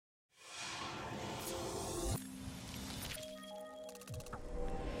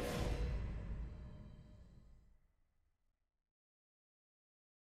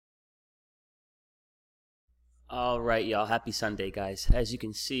All right, y'all. Happy Sunday, guys. As you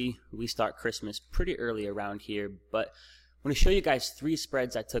can see, we start Christmas pretty early around here, but I'm going to show you guys 3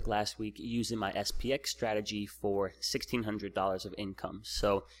 spreads I took last week using my SPX strategy for $1,600 of income.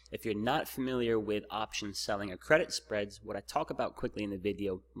 So if you're not familiar with option selling or credit spreads, what I talk about quickly in the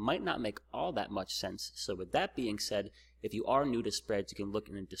video might not make all that much sense. So with that being said, if you are new to spreads, you can look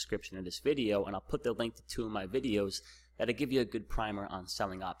in the description of this video, and I'll put the link to 2 of my videos that'll give you a good primer on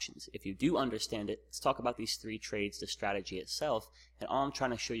selling options. If you do understand it, let's talk about these 3 trades, the strategy itself, and all I'm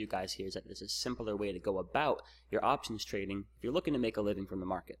trying to show you guys here is that there's a simpler way to go about your options trading if you're looking to make a living from the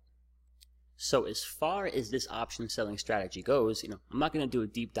market. So as far as this option selling strategy goes, I'm not going to do a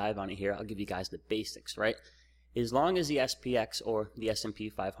deep dive on it here. I'll give you guys the basics, right? As long as the SPX or the S&P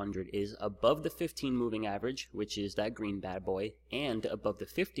 500 is above the 15 moving average, which is that green bad boy, and above the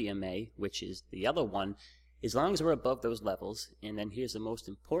 50 MA, which is the yellow one, as long as we're above those levels, and then here's the most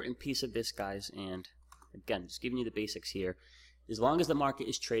important piece of this, guys, and again, just giving you the basics here, as long as the market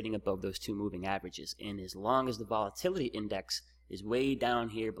is trading above those 2 moving averages, and as long as the volatility index is way down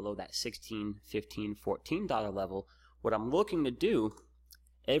here below that $16, $15, $14 level, what I'm looking to do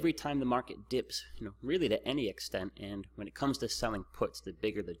every time the market dips, really to any extent, and when it comes to selling puts, the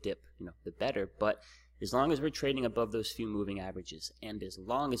bigger the dip, the better, but as long as we're trading above those few moving averages, and as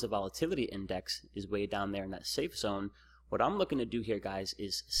long as the volatility index is way down there in that safe zone, what I'm looking to do here, guys,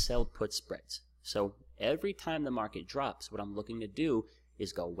 is sell put spreads. So every time the market drops, what I'm looking to do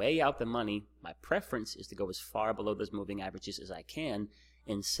is go way out the money. My preference is to go as far below those moving averages as I can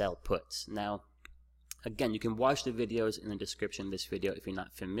and sell puts. Now, again, you can watch the videos in the description of this video if you're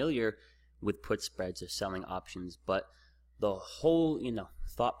not familiar with put spreads or selling options, but the whole,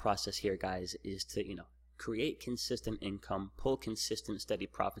 thought process here, guys, is to, create consistent income, pull consistent, steady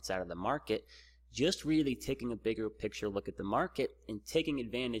profits out of the market, just really taking a bigger picture look at the market and taking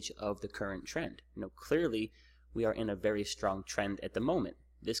advantage of the current trend. Clearly, we are in a very strong trend at the moment.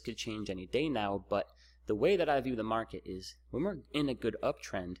 This could change any day now, but the way that I view the market is when we're in a good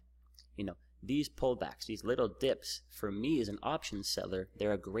uptrend, these pullbacks, these little dips, for me as an options seller,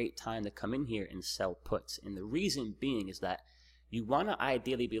 they're a great time to come in here and sell puts. And the reason being is that you want to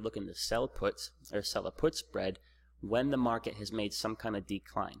ideally be looking to sell puts or sell a put spread when the market has made some kind of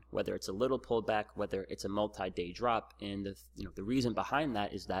decline, whether it's a little pullback, whether it's a multi-day drop. And the reason behind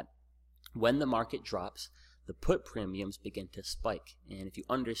that is that when the market drops, the put premiums begin to spike. And if you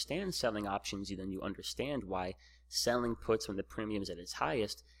understand selling options, then you understand why selling puts when the premium is at its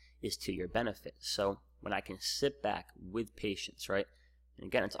highest is to your benefit. So when I can sit back with patience, right? And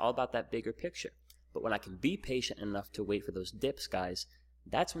again, it's all about that bigger picture. But when I can be patient enough to wait for those dips, guys,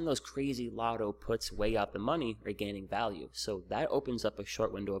 that's when those crazy lotto puts way out the money are gaining value. So that opens up a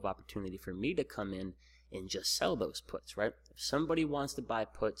short window of opportunity for me to come in and just sell those puts, right? If somebody wants to buy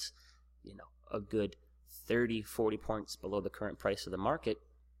puts, a good 30, 40 points below the current price of the market,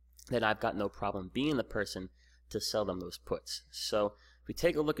 then I've got no problem being the person to sell them those puts. So if we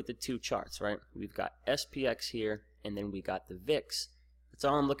take a look at the 2 charts, right? We've got SPX here, and then we got the VIX. That's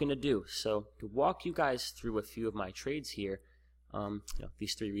all I'm looking to do. So to walk you guys through a few of my trades here,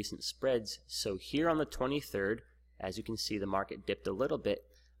 these 3 recent spreads. So here on the 23rd, as you can see, the market dipped a little bit.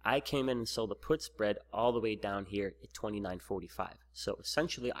 I came in and sold a put spread all the way down here at 29.45. So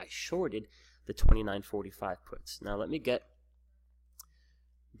essentially, I shorted the 29.45 puts. Now let me get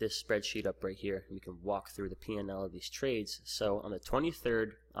this spreadsheet up right here, and we can walk through the P&L of these trades. So on the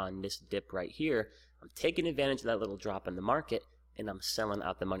 23rd, on this dip right here, I'm taking advantage of that little drop in the market, and I'm selling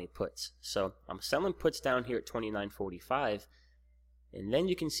out the money puts. So I'm selling puts down here at 29.45, and then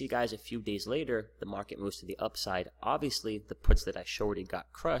you can see, guys, a few days later, the market moves to the upside. Obviously, the puts that I shorted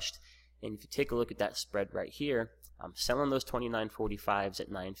got crushed, and if you take a look at that spread right here, I'm selling those 29.45s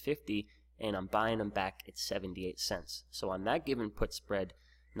at 9.50, and I'm buying them back at 78 cents. So on that given put spread,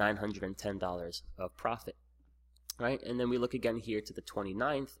 $910 of profit, right? And then we look again here to the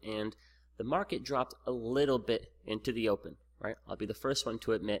 29th, and the market dropped a little bit into the open, right? I'll be the first one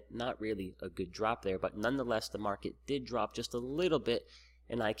to admit, not really a good drop there, but nonetheless, the market did drop just a little bit,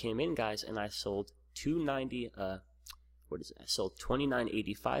 and I came in, guys, and I sold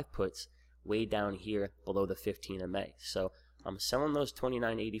 29.85 puts way down here below the 15 MA. So I'm selling those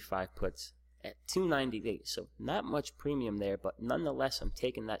 29.85 puts at 298, so not much premium there, but nonetheless, I'm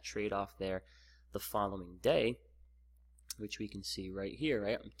taking that trade off there the following day, which we can see right here,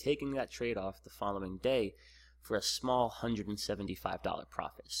 right? I'm taking that trade off the following day for a small $175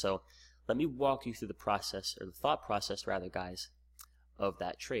 profit. So let me walk you through the process, or the thought process rather, guys, of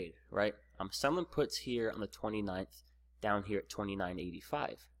that trade, right? I'm selling puts here on the 29th, down here at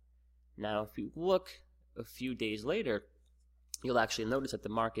 29.85. Now, if you look a few days later, you'll actually notice that the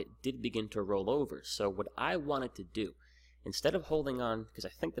market did begin to roll over. So what I wanted to do, instead of holding on, because I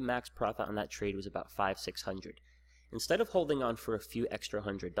think the max profit on that trade was about $500-600, instead of holding on for a few extra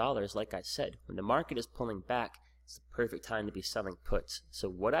 $100, like I said, when the market is pulling back, it's the perfect time to be selling puts. So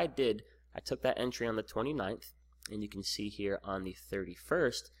what I did, I took that entry on the 29th, and you can see here on the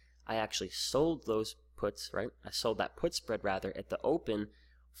 31st, I actually sold those puts, right? I sold that put spread rather at the open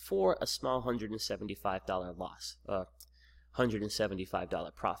for a small $175 loss,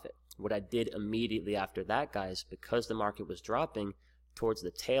 $175 profit. What I did immediately after that, guys, because the market was dropping towards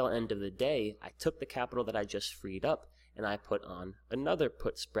the tail end of the day, I took the capital that I just freed up and I put on another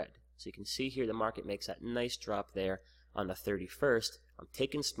put spread. So you can see here the market makes that nice drop there on the 31st. I'm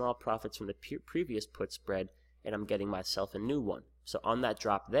taking small profits from the previous put spread and I'm getting myself a new one. So on that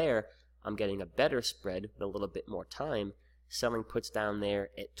drop there, I'm getting a better spread with a little bit more time, selling puts down there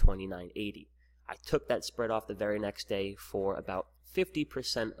at $29.80. I took that spread off the very next day for about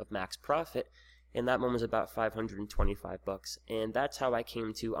 50% of max profit, and that one was about $525. And that's how I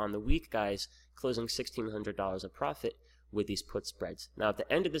came to, on the week, guys, closing $1,600 of profit with these put spreads. Now, at the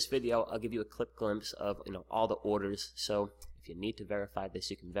end of this video, I'll give you a clip glimpse of all the orders. So if you need to verify this,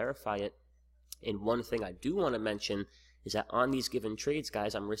 you can verify it. And one thing I do want to mention is that on these given trades,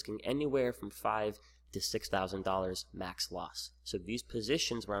 guys, I'm risking anywhere from $5,000 to $6,000 max loss. So these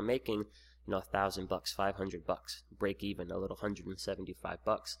positions where I'm making $1,000, $500, break even a little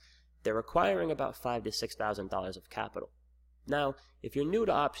 $175, they're requiring about $5,000 to $6,000 of capital. Now, if you're new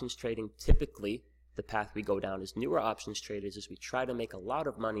to options trading, typically the path we go down as newer options traders is we try to make a lot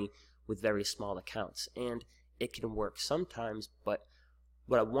of money with very small accounts, and it can work sometimes, but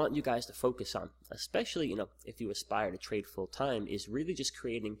what I want you guys to focus on, especially if you aspire to trade full time, is really just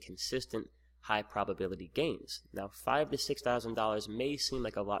creating consistent high probability gains. Now, $5,000 to $6,000 may seem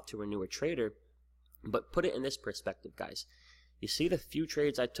like a lot to a newer trader, but put it in this perspective, guys. You see the few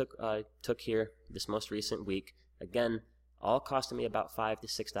trades I took here this most recent week, again, all costing me about $5,000 to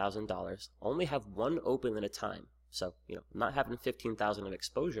 $6,000. Only have one open at a time, so not having 15,000 of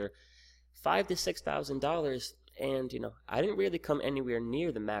exposure. $5,000 to $6,000, and I didn't really come anywhere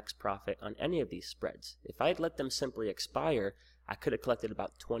near the max profit on any of these spreads. If I had let them simply expire, I could have collected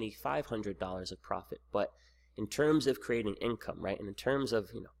about $2,500 of profit. But in terms of creating income, right, and in terms of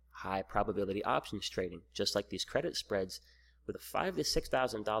high probability options trading, just like these credit spreads, with a $5,000 to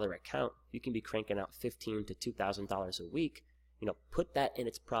 $6,000 account, you can be cranking out $1,500 to $2,000 a week. Put that in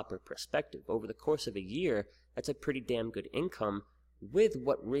its proper perspective. Over the course of a year, that's a pretty damn good income with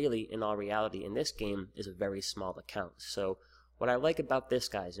what really, in all reality, in this game is a very small account. So what I like about this,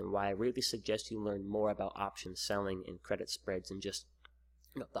 guys, and why I really suggest you learn more about option selling and credit spreads and just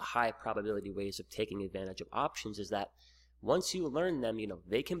the high probability ways of taking advantage of options, is that once you learn them,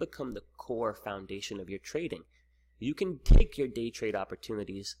 they can become the core foundation of your trading. You can take your day trade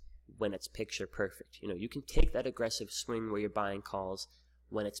opportunities when it's picture perfect. You can take that aggressive swing where you're buying calls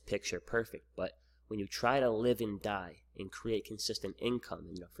when it's picture perfect. But when you try to live and die and create consistent income,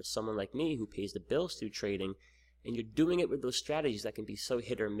 and for someone like me who pays the bills through trading, and you're doing it with those strategies that can be so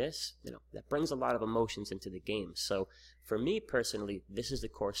hit or miss, that brings a lot of emotions into the game. So for me personally, this is the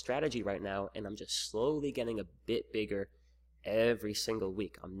core strategy right now, and I'm just slowly getting a bit bigger every single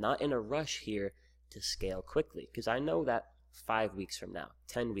week. I'm not in a rush here to scale quickly, because I know that 5 weeks from now,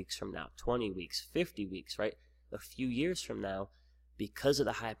 10 weeks from now, 20 weeks, 50 weeks, right, a few years from now, because of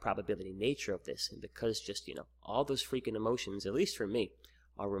the high probability nature of this, and because just, all those freaking emotions, at least for me,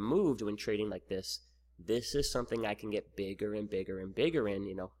 are removed when trading like this, this is something I can get bigger and bigger and bigger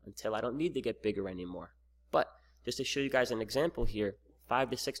in, until I don't need to get bigger anymore. But just to show you guys an example here, $5,000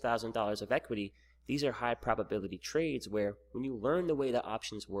 to $6,000 of equity, these are high probability trades where when you learn the way that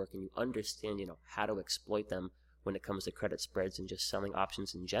options work and you understand, how to exploit them when it comes to credit spreads and just selling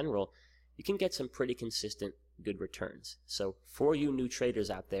options in general, you can get some pretty consistent good returns. So for you new traders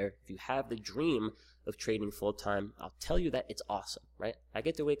out there, if you have the dream of trading full time, I'll tell you that it's awesome, right? I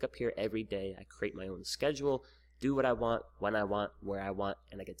get to wake up here every day. I create my own schedule, do what I want, when I want, where I want,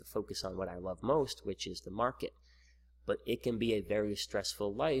 and I get to focus on what I love most, which is the market. But it can be a very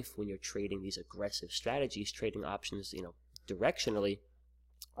stressful life when you're trading these aggressive strategies, trading options, directionally.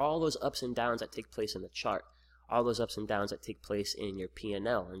 All those ups and downs that take place in the chart, all those ups and downs that take place in your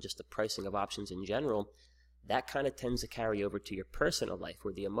P&L and just the pricing of options in general, that kind of tends to carry over to your personal life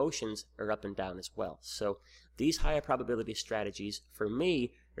where the emotions are up and down as well. So these higher probability strategies, for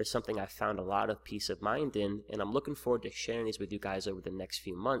me, are something I found a lot of peace of mind in, and I'm looking forward to sharing these with you guys over the next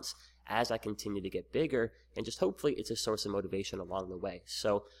few months as I continue to get bigger, and just hopefully it's a source of motivation along the way.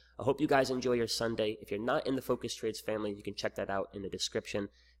 So I hope you guys enjoy your Sunday. If you're not in the Focus Trades family, you can check that out in the description.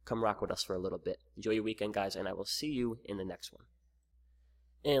 Come rock with us for a little bit. Enjoy your weekend, guys, and I will see you in the next one.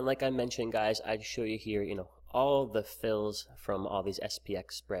 And like I mentioned, guys, I'd show you here, all the fills from all these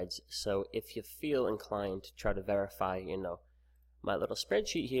SPX spreads. So if you feel inclined to try to verify, my little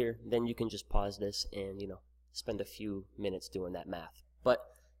spreadsheet here, then you can just pause this and, spend a few minutes doing that math. But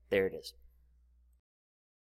there it is.